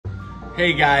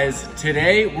Hey guys,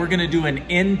 today we're gonna do an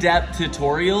in-depth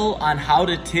tutorial on how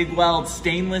to TIG weld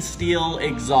stainless steel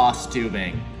exhaust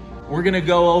tubing. We're gonna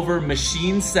go over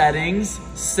machine settings,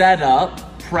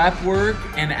 setup, prep work,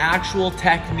 and actual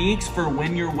techniques for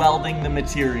when you're welding the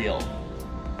material.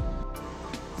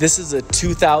 This is a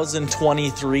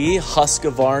 2023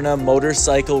 Husqvarna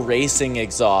motorcycle racing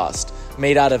exhaust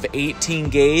made out of 18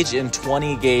 gauge and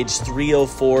 20 gauge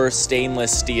 304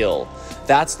 stainless steel.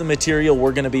 That's the material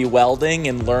we're going to be welding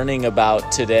and learning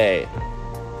about today.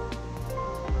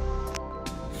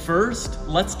 First,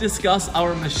 let's discuss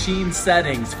our machine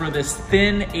settings for this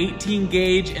thin 18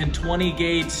 gauge and 20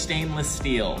 gauge stainless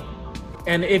steel.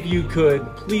 And if you could,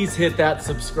 please hit that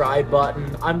subscribe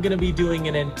button. I'm gonna be doing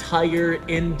an entire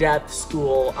in-depth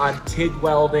school on TIG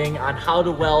welding, on how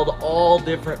to weld all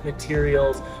different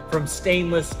materials from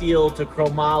stainless steel to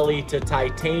chromoly to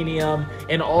titanium,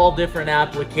 and all different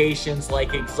applications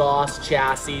like exhaust,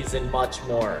 chassis, and much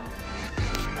more.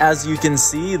 As you can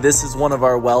see, this is one of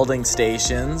our welding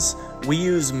stations. We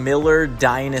use Miller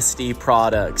Dynasty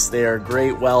products. They are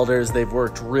great welders. They've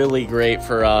worked really great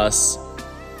for us.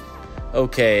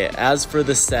 Okay, as for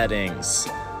the settings,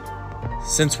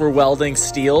 since we're welding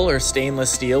steel or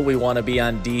stainless steel, we want to be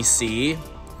on DC.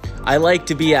 I like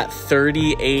to be at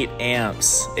 38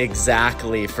 amps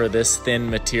exactly for this thin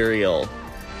material.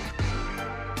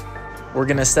 We're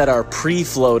gonna set our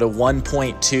pre-flow to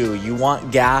 1.2. You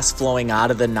want gas flowing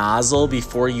out of the nozzle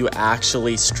before you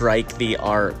actually strike the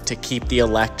arc to keep the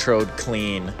electrode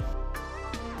clean.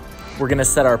 We're gonna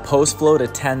set our post flow to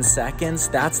 10 seconds.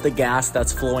 That's the gas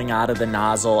that's flowing out of the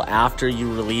nozzle after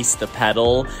you release the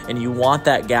pedal, and you want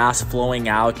that gas flowing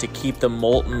out to keep the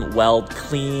molten weld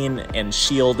clean and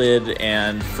shielded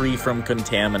and free from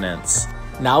contaminants.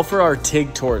 Now for our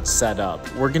TIG torch setup.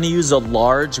 We're gonna use a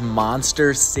large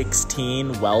Monster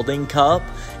 16 welding cup,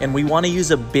 and we wanna use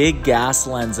a big gas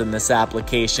lens in this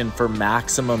application for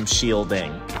maximum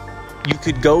shielding. You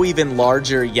could go even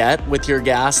larger yet with your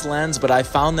gas lens, but I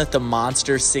found that the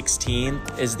Monster 16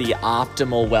 is the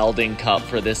optimal welding cup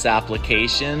for this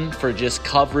application for just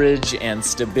coverage and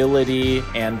stability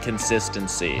and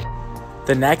consistency.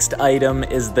 The next item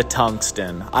is the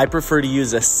tungsten. I prefer to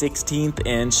use a 16th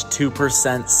inch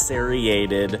 2%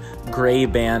 serrated gray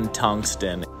band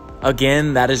tungsten.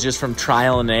 Again, that is just from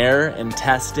trial and error and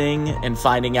testing and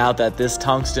finding out that this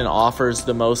tungsten offers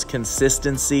the most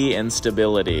consistency and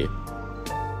stability.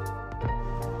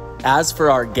 As for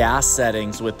our gas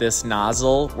settings with this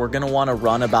nozzle, we're gonna wanna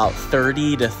run about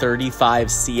 30 to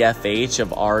 35 CFH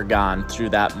of argon through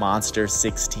that Monster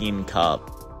 16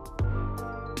 cup.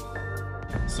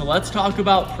 So let's talk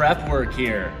about prep work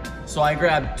here. So I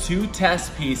grabbed 2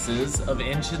 test pieces of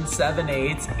 1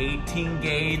 7/8" 18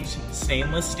 gauge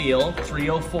stainless steel,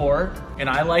 304, and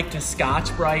I like to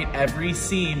Scotch-Brite every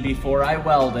seam before I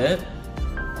weld it.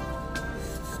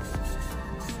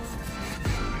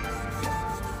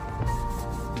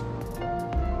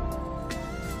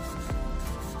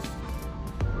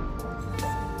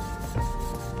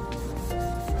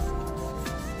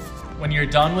 When you're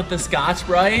done with the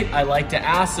Scotch-Brite, I like to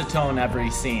acetone every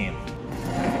seam.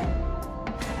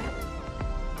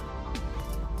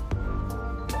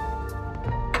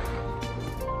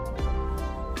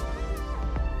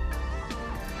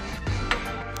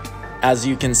 As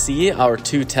you can see, our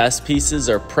 2 test pieces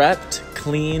are prepped,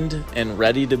 cleaned, and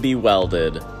ready to be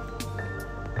welded.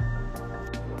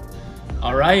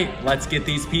 All right, let's get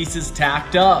these pieces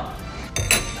tacked up.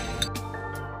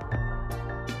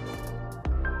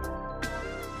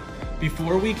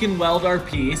 Before we can weld our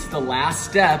piece, the last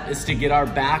step is to get our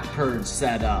back purge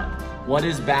set up. What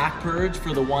is back purge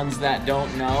for the ones that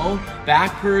don't know?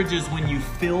 Back purge is when you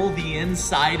fill the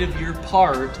inside of your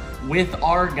part with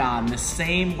argon, the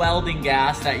same welding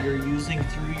gas that you're using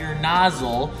through your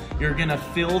nozzle. You're gonna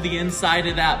fill the inside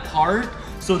of that part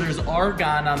so there's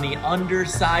argon on the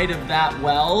underside of that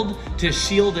weld to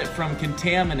shield it from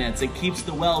contaminants. It keeps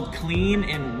the weld clean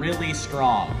and really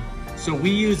strong. So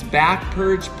we use back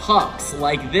purge pucks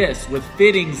like this with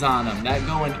fittings on them that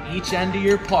go in each end of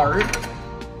your part,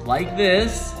 like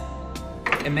this,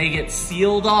 and they get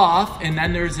sealed off, and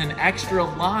then there's an extra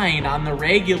line on the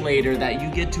regulator that you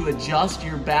get to adjust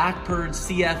your back purge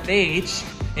CFH,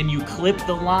 and you clip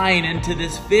the line into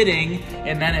this fitting,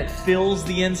 and then it fills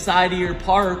the inside of your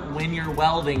part when you're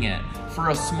welding it. For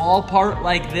a small part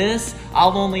like this,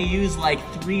 I'll only use like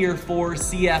 3 or 4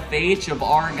 CFH of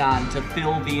argon to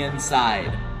fill the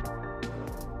inside.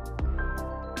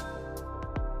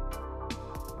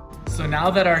 So now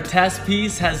that our test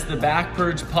piece has the back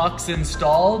purge pucks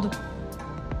installed,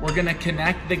 we're gonna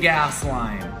connect the gas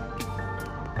line.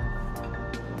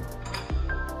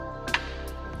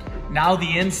 Now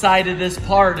the inside of this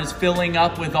part is filling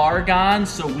up with argon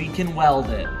so we can weld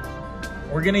it.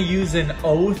 We're gonna use an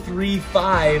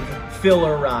 035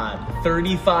 filler rod,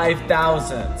 35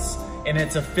 thousandths. And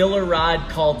it's a filler rod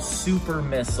called Super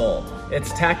Missile.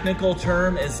 Its technical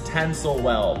term is tensile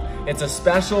weld. It's a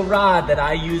special rod that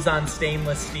I use on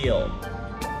stainless steel.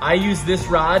 I use this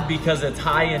rod because it's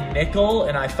high in nickel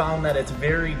and I found that it's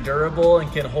very durable and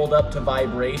can hold up to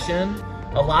vibration.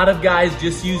 A lot of guys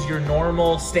just use your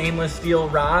normal stainless steel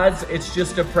rods. It's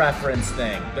just a preference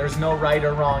thing. There's no right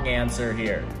or wrong answer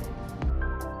here.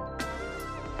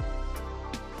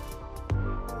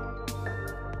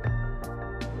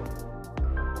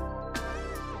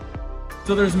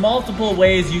 So there's multiple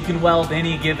ways you can weld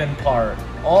any given part.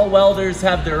 All welders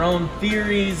have their own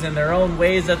theories and their own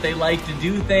ways that they like to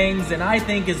do things, and I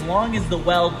think as long as the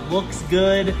weld looks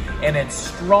good and it's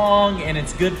strong and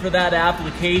it's good for that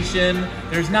application,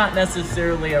 there's not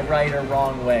necessarily a right or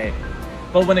wrong way.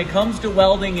 But when it comes to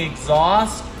welding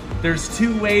exhaust, there's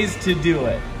two ways to do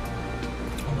it.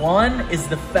 One is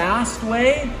the fast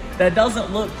way that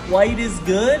doesn't look quite as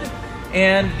good,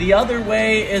 and the other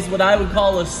way is what I would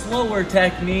call a slower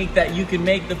technique that you can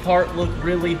make the part look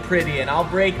really pretty, and I'll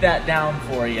break that down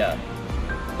for you.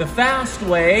 The fast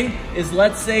way is,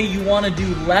 let's say you want to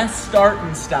do less start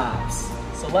and stops.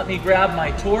 So let me grab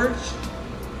my torch.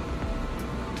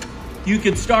 You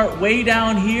could start way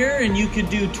down here and you could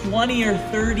do 20 or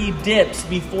 30 dips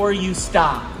before you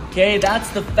stop. Okay, that's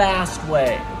the fast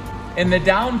way. And the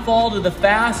downfall to the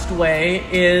fast way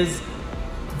is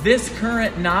this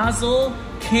current nozzle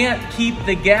can't keep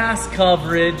the gas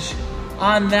coverage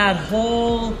on that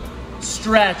whole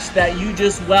stretch that you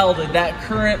just welded, that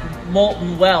current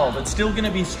molten weld. It's still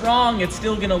gonna be strong, it's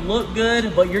still gonna look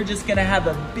good, but you're just gonna have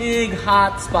a big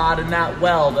hot spot in that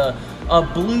weld, a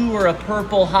blue or a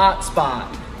purple hot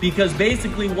spot. Because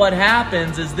basically what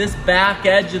happens is this back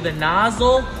edge of the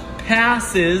nozzle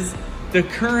passes the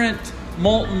current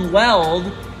molten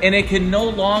weld, and it can no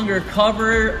longer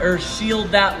cover or shield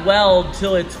that weld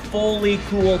till it's fully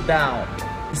cooled down.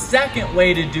 The second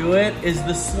way to do it is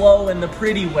the slow and the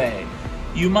pretty way.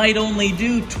 You might only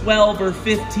do 12 or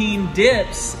 15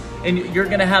 dips, and you're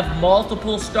gonna have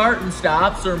multiple start and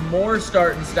stops, or more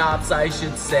start and stops, I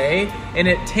should say, and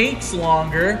it takes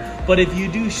longer. But if you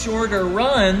do shorter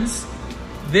runs,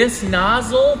 this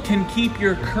nozzle can keep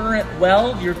your current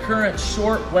weld, your current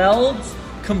short welds,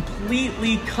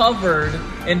 completely covered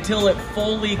until it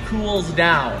fully cools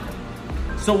down.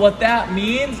 So what that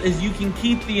means is you can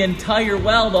keep the entire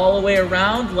weld all the way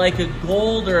around like a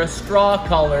gold or a straw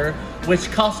color,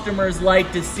 which customers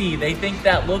like to see. They think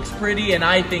that looks pretty, and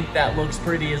I think that looks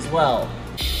pretty as well.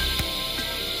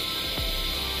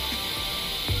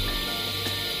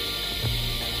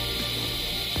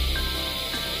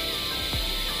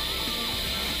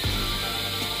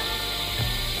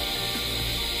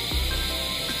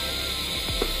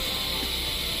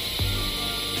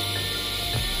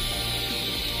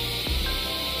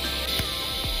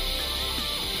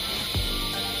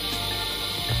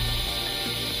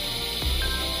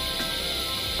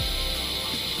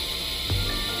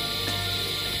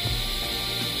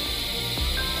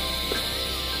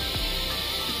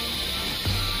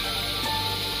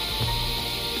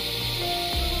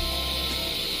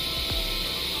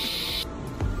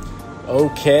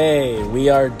 Okay, we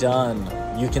are done.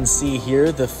 You can see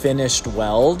here the finished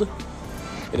weld.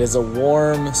 It is a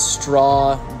warm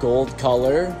straw gold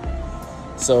color.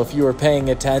 So if you were paying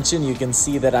attention, you can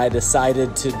see that I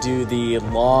decided to do the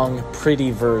long,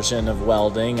 pretty version of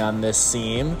welding on this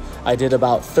seam. I did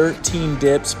about 13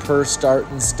 dips per start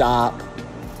and stop.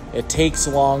 It takes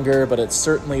longer, but it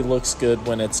certainly looks good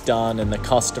when it's done and the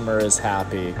customer is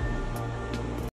happy.